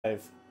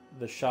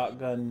The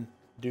shotgun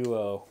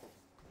duo.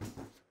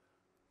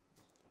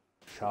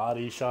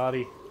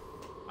 Shoddy.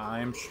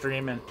 I'm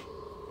streaming.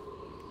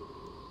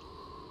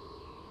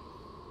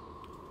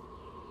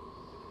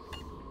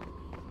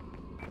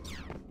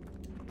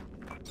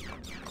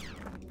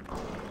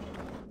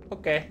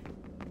 Okay.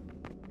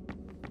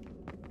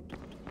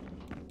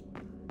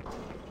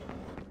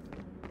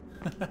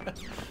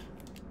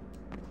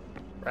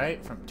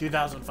 Right? From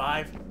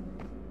 2005?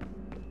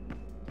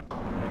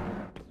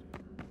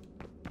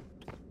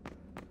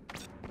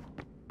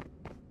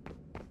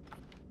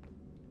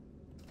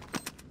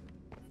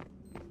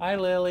 Hi,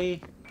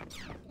 Lily.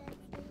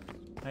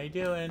 How you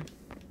doing?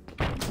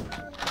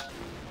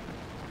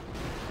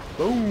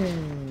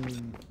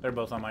 Boom! They're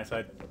both on my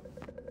side.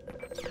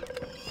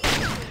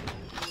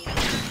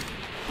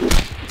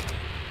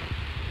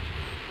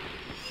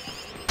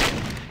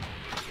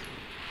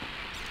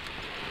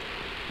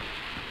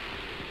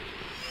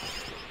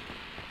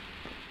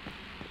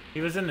 He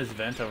was in this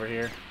vent over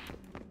here.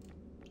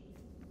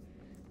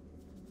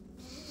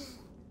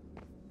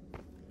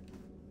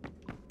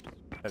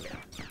 Okay.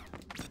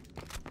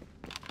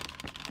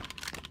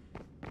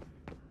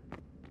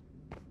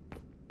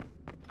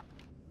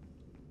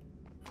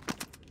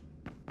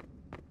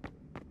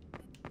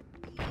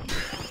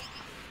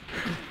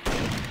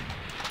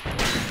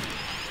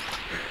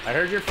 I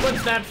heard your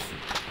footsteps!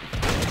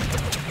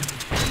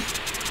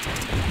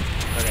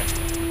 Okay.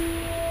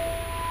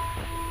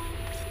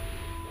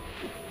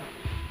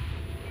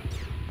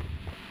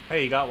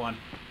 Hey, you got one.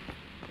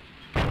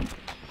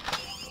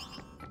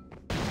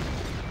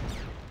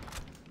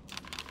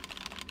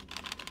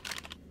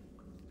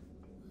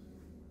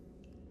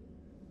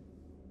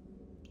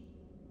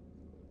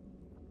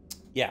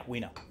 Yeah,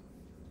 we know.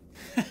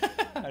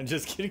 I'm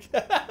just kidding.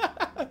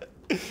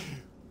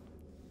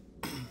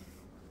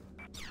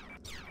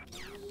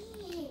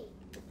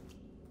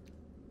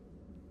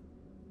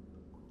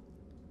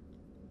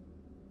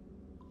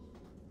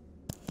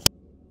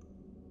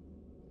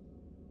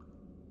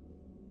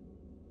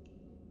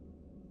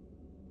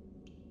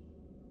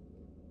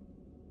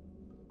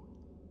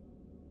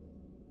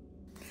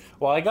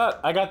 Well, I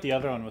got the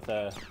other one with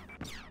a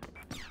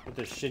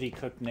shitty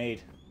cooked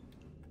nade.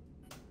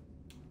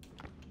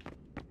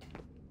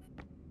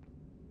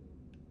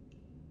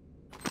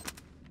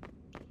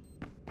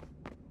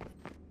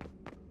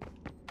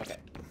 Okay.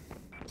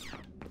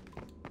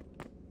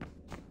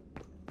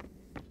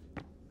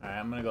 Alright,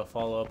 I'm gonna go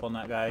follow up on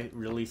that guy,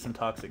 release some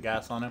toxic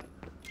gas on him.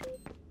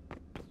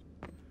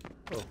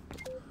 Oh.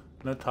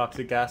 No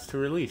toxic gas to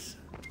release.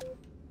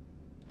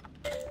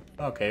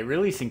 Okay,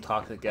 releasing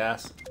toxic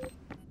gas.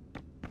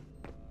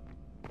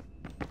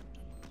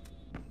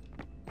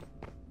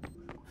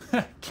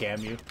 Cam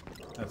you.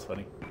 That's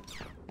funny.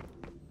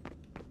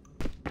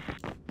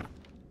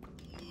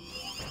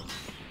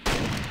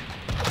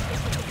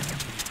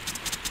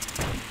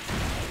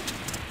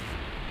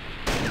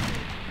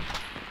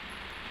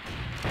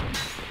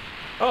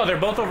 Oh, they're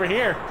both over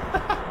here.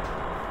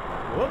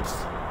 Whoops.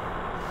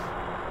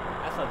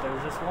 I thought there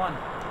was just one.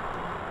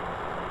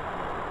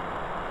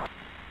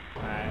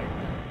 Alright.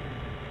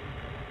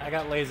 I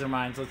got laser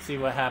mines. Let's see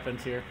what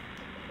happens here.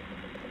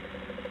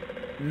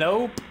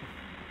 Nope.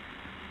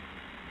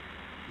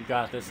 You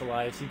got this,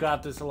 Elias. You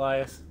got this,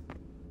 Elias.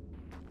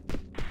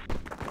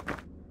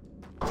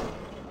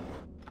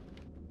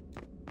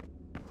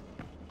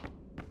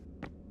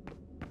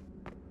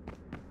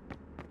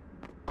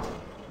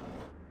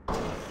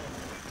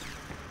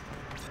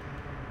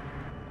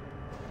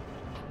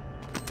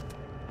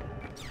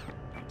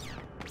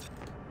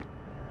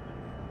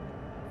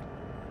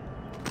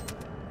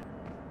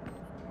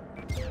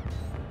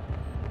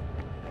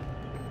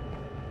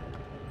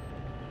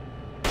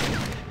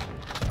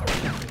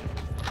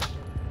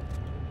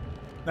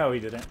 No, he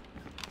didn't.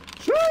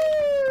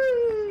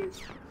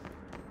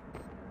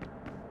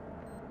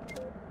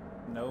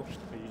 Nope,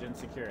 but you didn't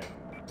secure it.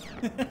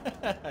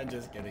 I'm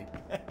just kidding.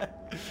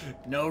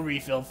 No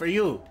refill for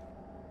you.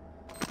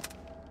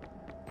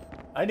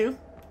 I do.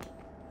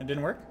 It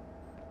didn't work.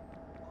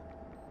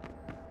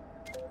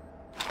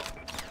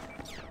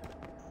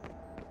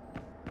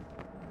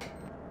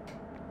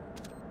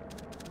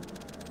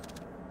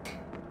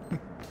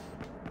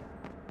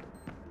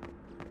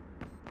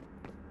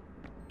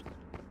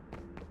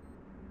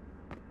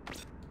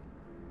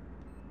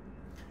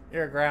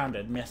 You're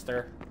grounded,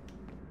 mister.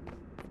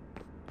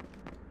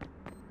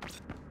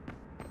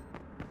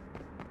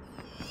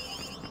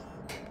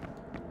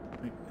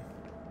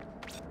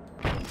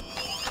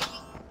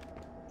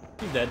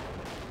 He's dead.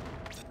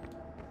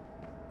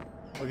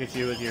 Look at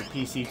you with your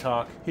PC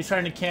talk. He's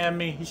trying to cam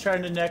me. He's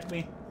trying to neck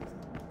me.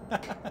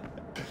 That's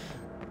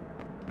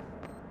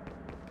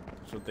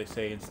what they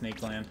say in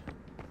Snake Land.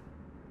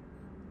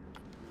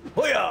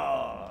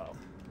 Hoo-yah!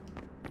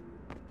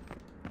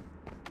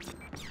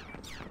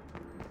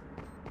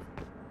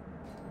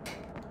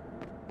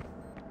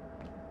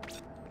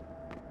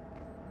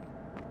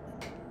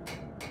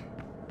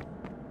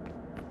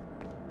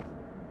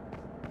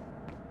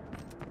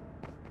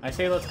 I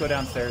say let's go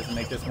downstairs and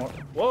make this more...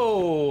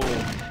 Whoa!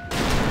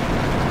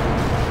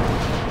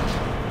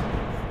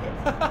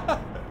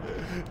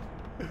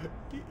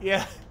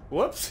 Yeah,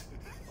 whoops.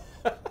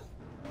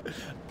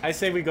 I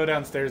say we go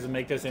downstairs and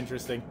make this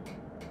interesting.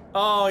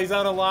 Oh, he's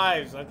out of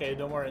lives. Okay,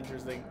 no more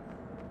interesting.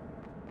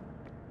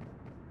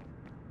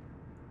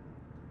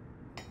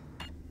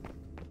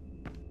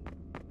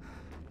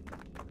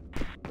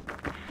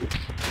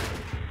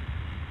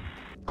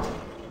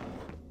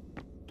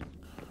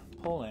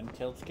 Poland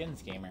killed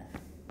Skinsgamer.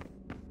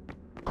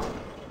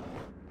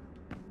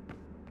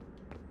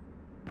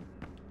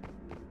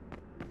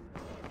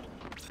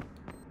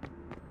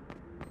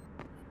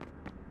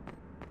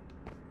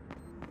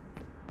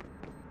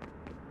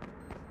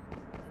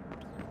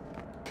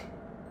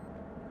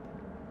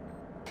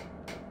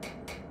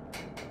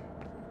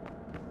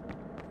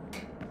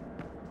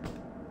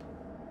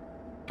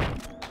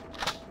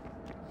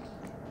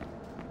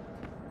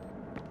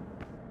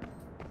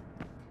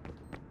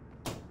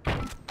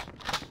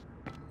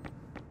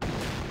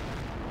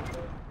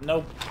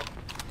 Nope.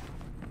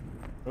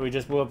 We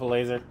just blew up a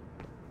laser.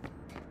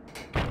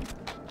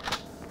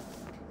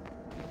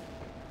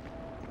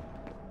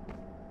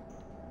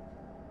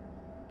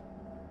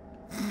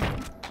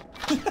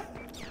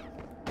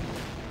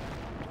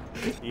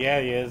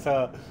 Yeah, he is,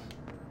 huh?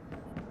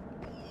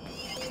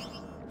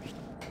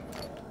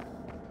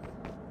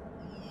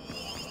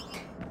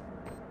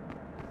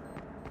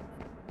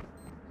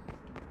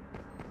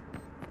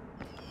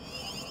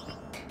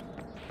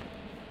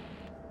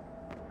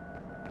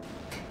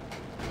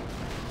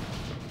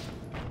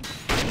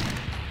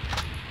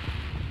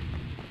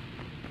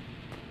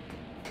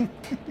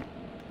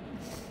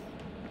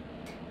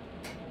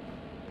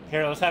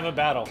 Here, let's have a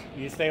battle.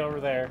 You stay over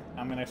there.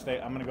 I'm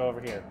gonna go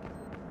over here.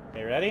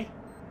 Okay, ready?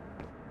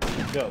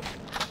 Go.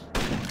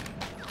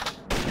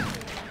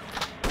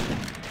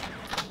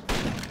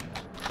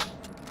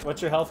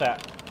 What's your health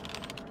at?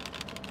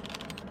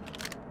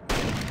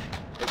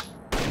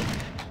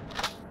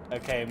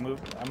 Okay, I'm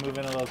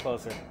moving a little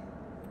closer.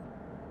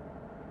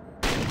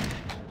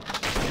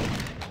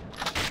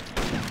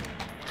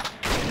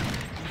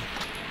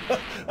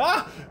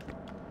 Ah!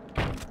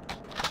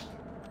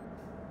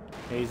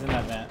 Yeah, he's in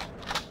that vent.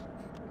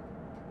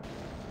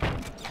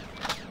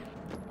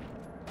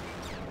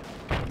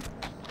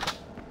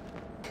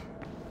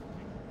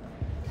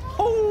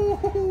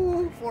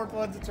 Oh, fourth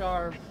one's a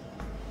charm.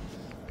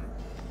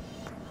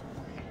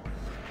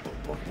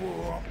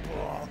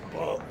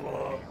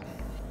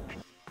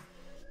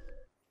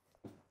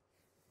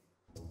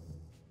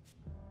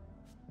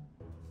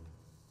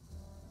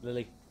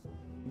 Lily,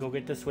 go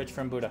get the switch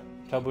from Buddha.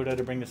 Tell Buddha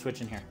to bring the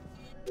switch in here.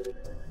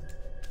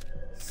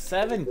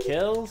 7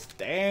 kills?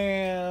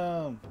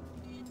 Damn.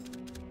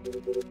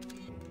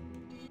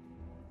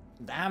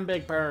 Damn,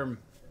 Big Perm.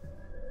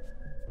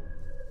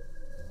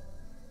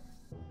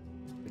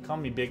 They call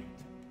me Big...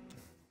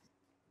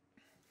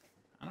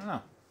 I don't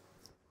know.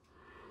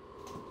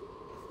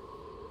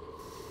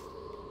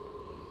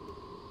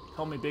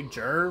 Call me Big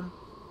Germ.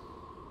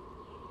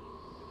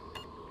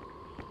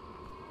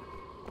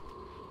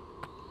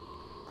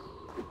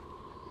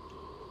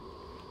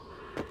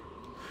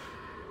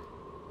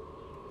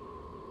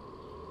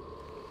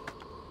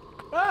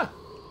 Ah!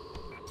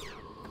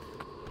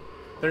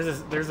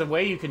 There's a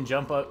way you can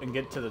jump up and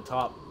get to the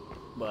top,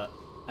 but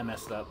I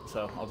messed up,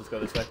 so I'll just go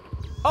this way.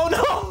 Oh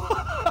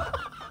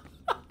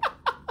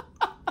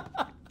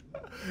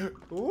no!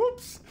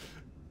 Whoops!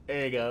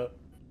 There you go.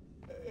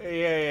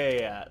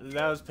 Yeah.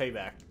 That was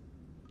payback.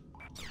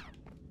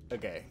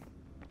 Okay.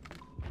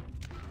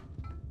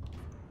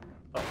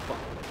 Oh, fuck.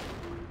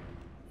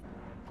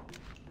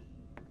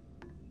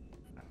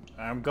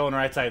 I'm going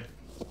right side.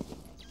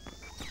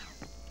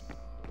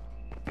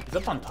 He's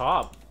up on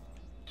top.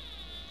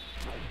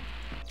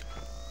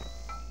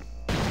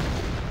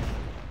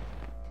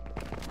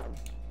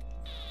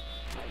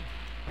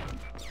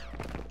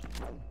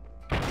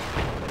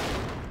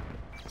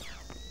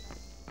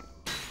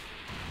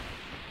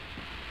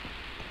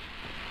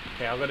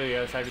 Okay, I'll go to the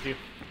other side with you.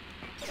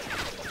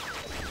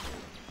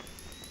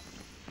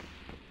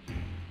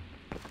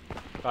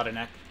 Got a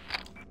neck.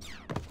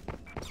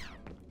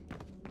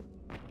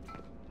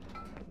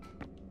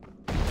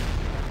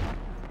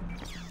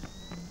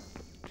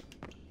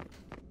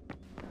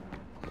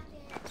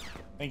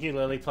 Thank you,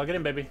 Lily. Plug it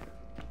in, baby.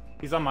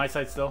 He's on my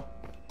side still.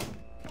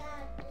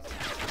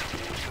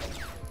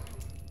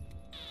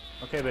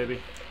 Okay, baby.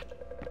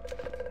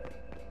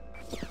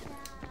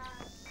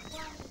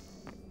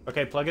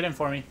 Okay, plug it in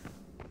for me.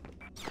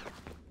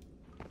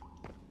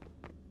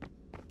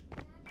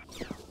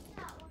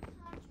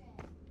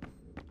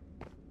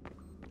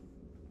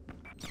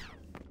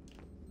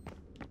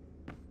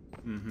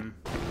 Mm-hmm.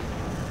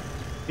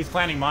 He's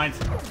planting mines.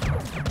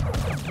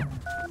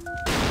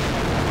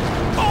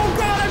 Oh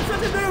god, I'm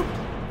such a noob!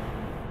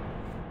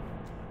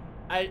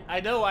 I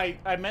know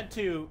I meant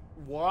to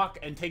walk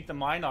and take the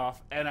mine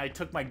off, and I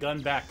took my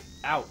gun back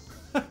out.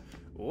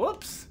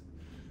 Whoops.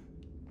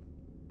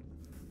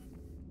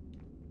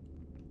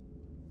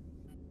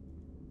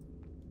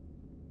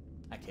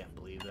 I can't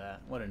believe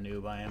that. What a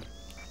noob I am.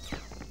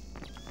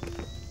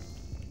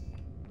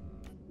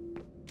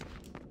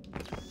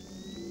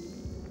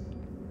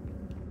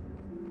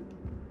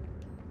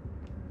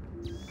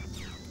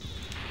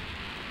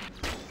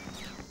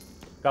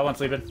 Got one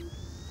sleeping.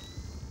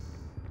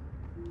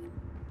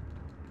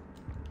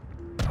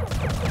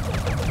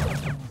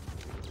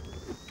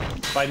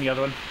 Fighting the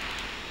other one.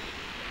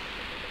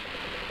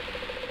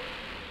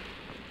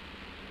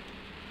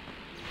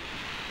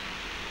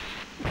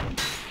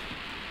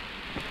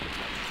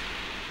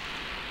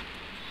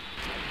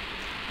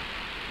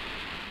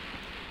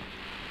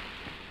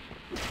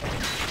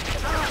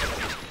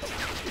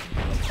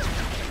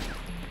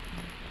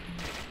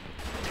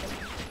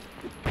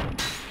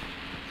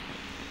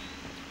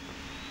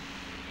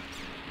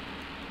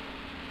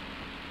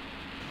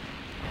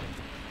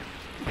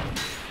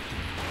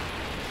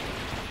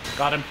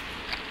 Got him.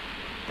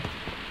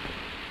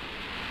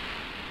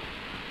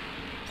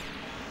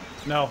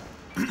 No.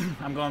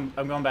 I'm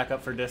going back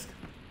up for disc.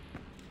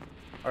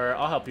 Or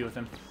I'll help you with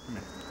him. Come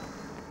here.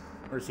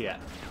 Where's he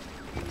at?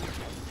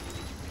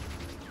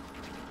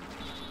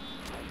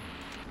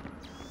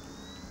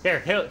 Here,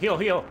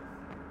 heal.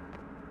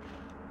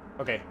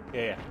 Okay,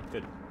 yeah,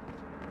 good.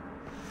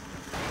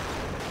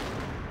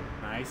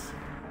 Nice.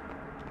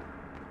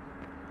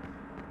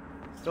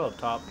 Still up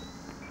top.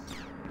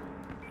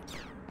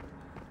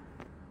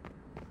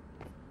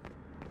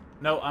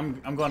 No,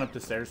 I'm going up the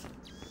stairs.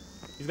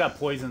 He's got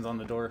poisons on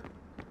the door.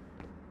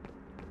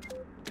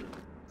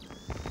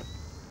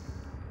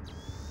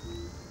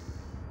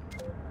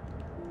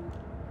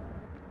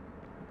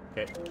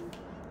 Okay.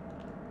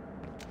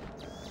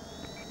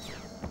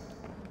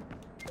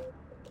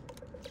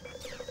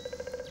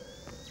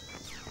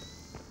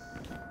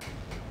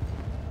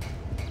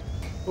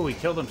 Oh, he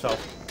killed himself.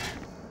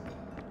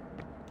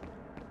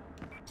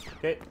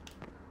 Okay.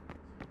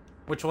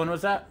 Which one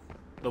was that?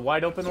 The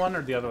wide open one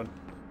or the other one?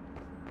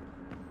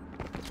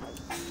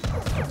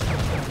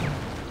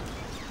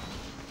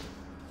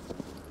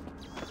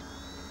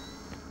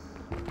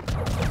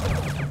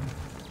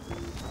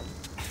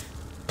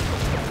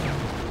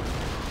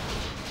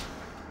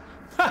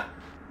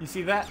 You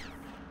see that?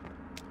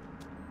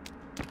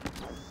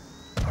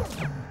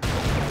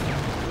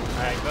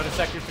 Alright, go to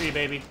Sector 3,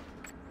 baby.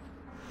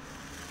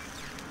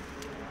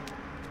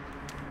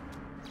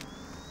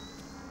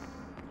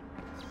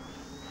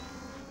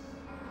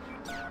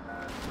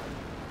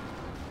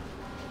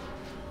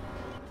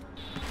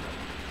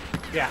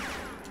 Yeah.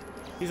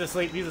 He's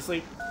asleep, he's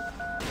asleep.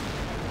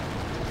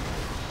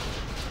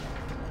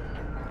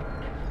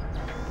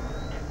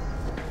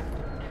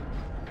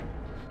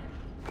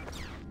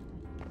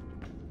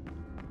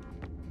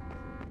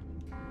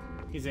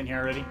 He's in here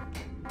already.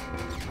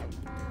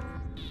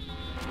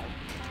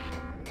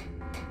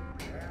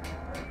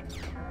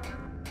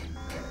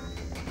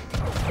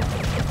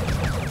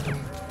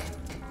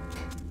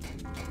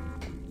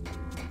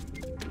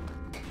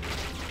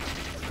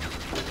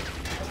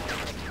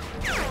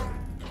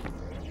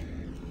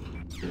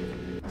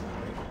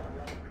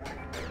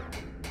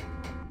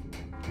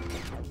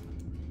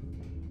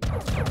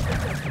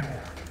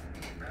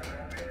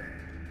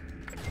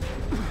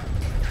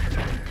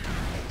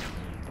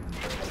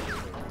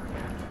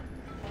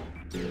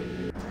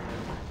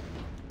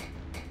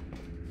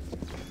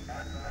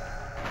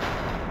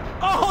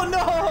 Oh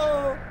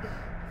no!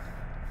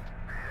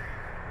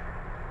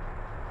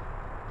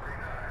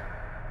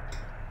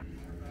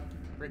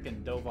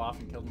 Freaking dove off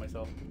and killed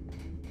myself.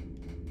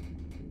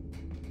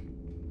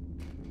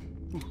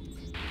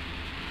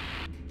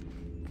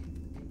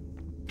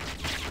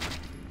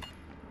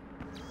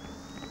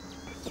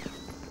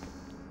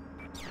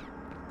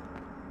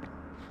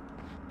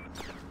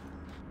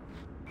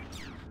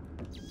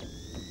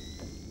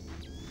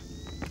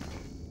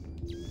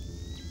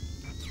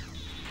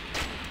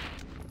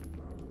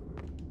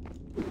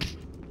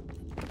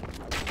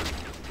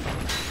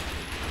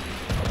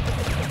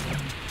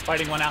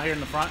 Fighting one out here in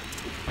the front.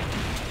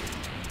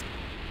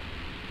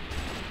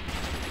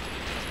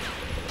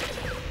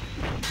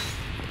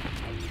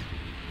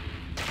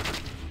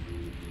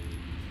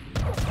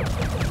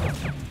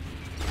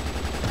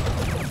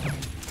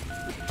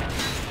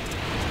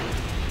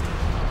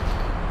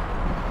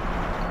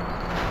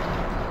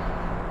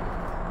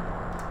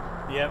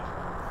 Yep.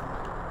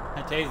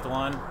 I tased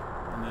one,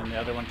 and then the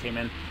other one came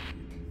in.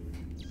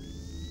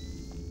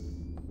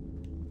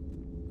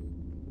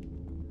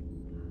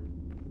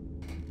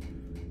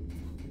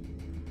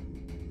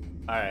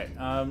 Alright,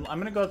 I'm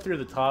gonna go through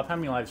the top. How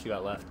many lives you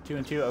got left? 2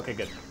 and 2? Okay,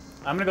 good.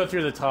 I'm gonna go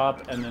through the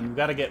top, and then we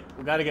gotta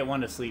get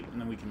one to sleep, and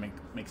then we can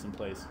make some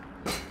plays.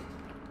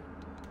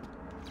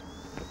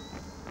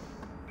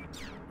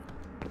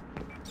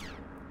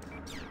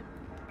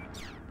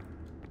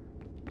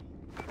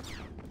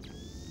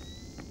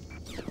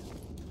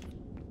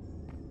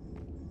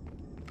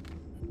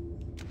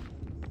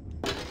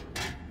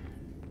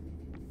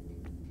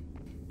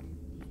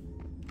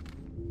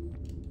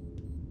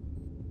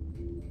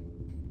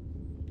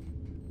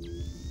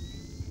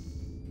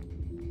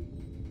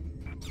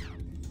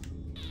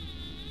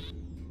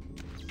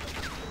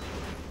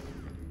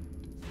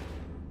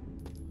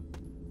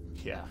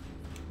 Yeah.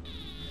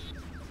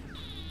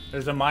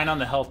 There's a mine on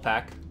the health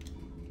pack.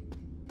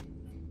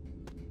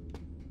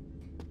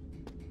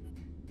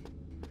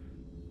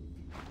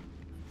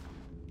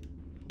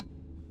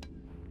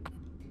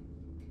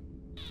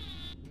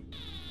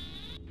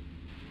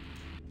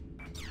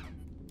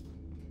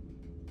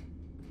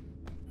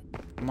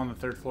 I'm on the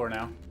 3rd floor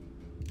now.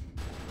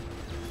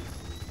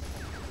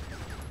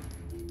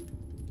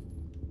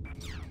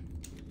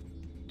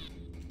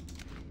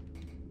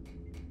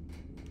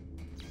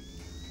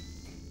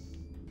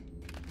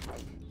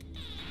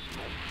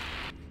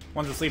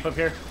 One's asleep up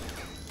here.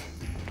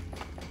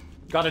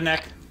 Got a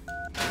neck.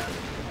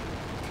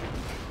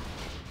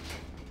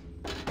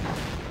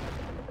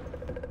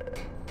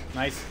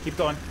 Nice. Keep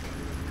going.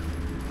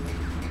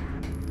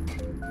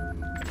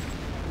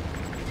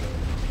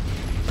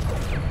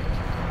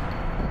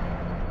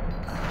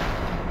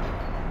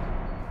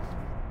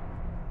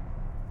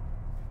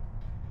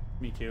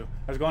 Me too.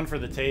 I was going for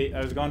the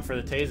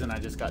tase and I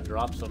just got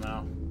dropped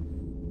somehow.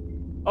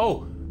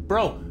 Oh,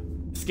 bro,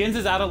 Skins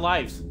is out of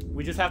lives.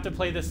 We just have to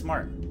play this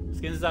smart.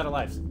 Skins is out of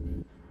lives.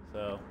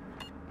 So,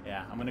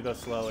 yeah, I'm gonna go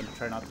slow and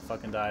try not to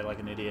fucking die like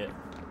an idiot.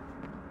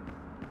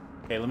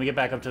 Okay, let me get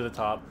back up to the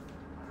top.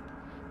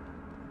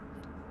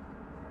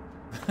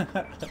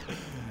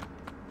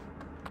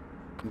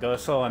 Go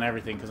slow on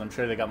everything because I'm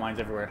sure they got mines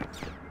everywhere.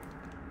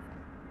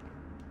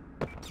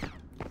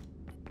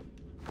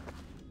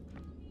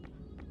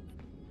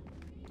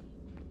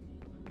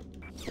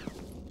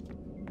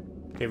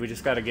 Okay, we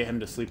just gotta get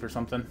him to sleep or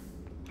something.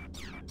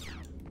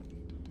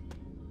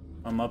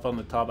 I'm up on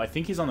the top. I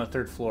think he's on the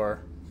 3rd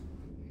floor.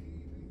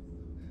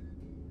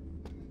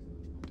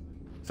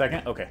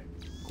 2nd? Okay.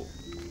 Cool.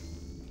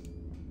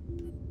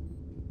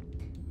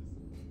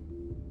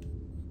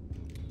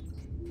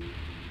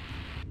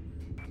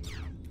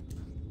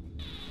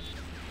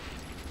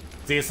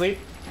 Is he asleep?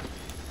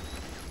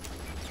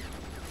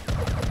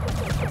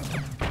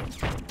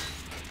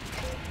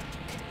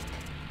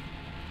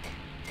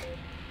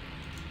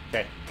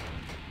 Okay.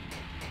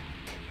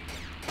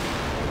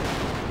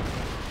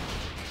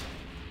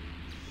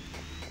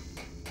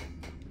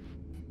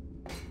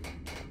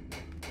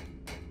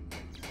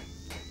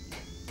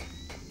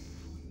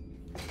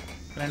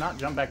 Can I not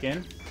jump back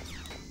in?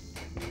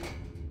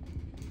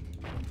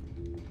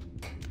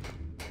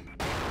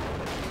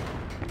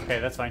 Okay,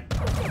 that's fine.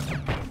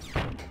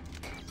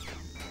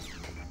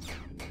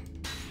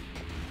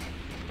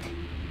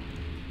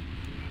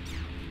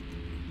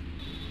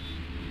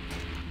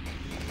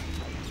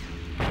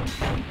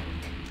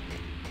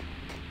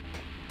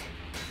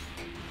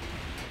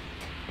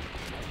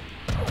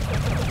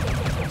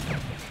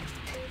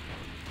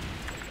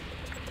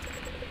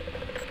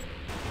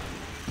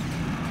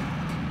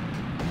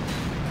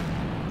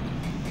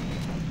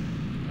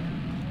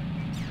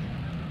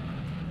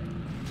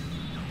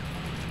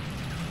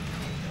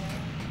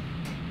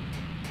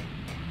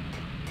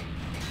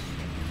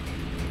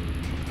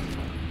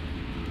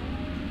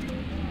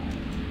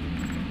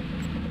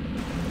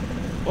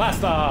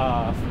 Blast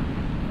off!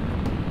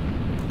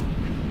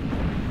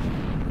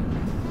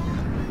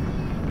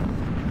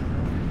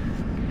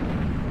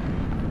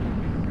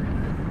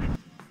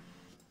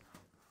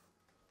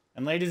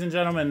 And ladies and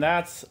gentlemen,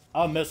 that's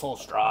a missile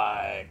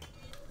strike.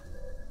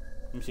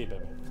 Let me see it,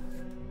 baby.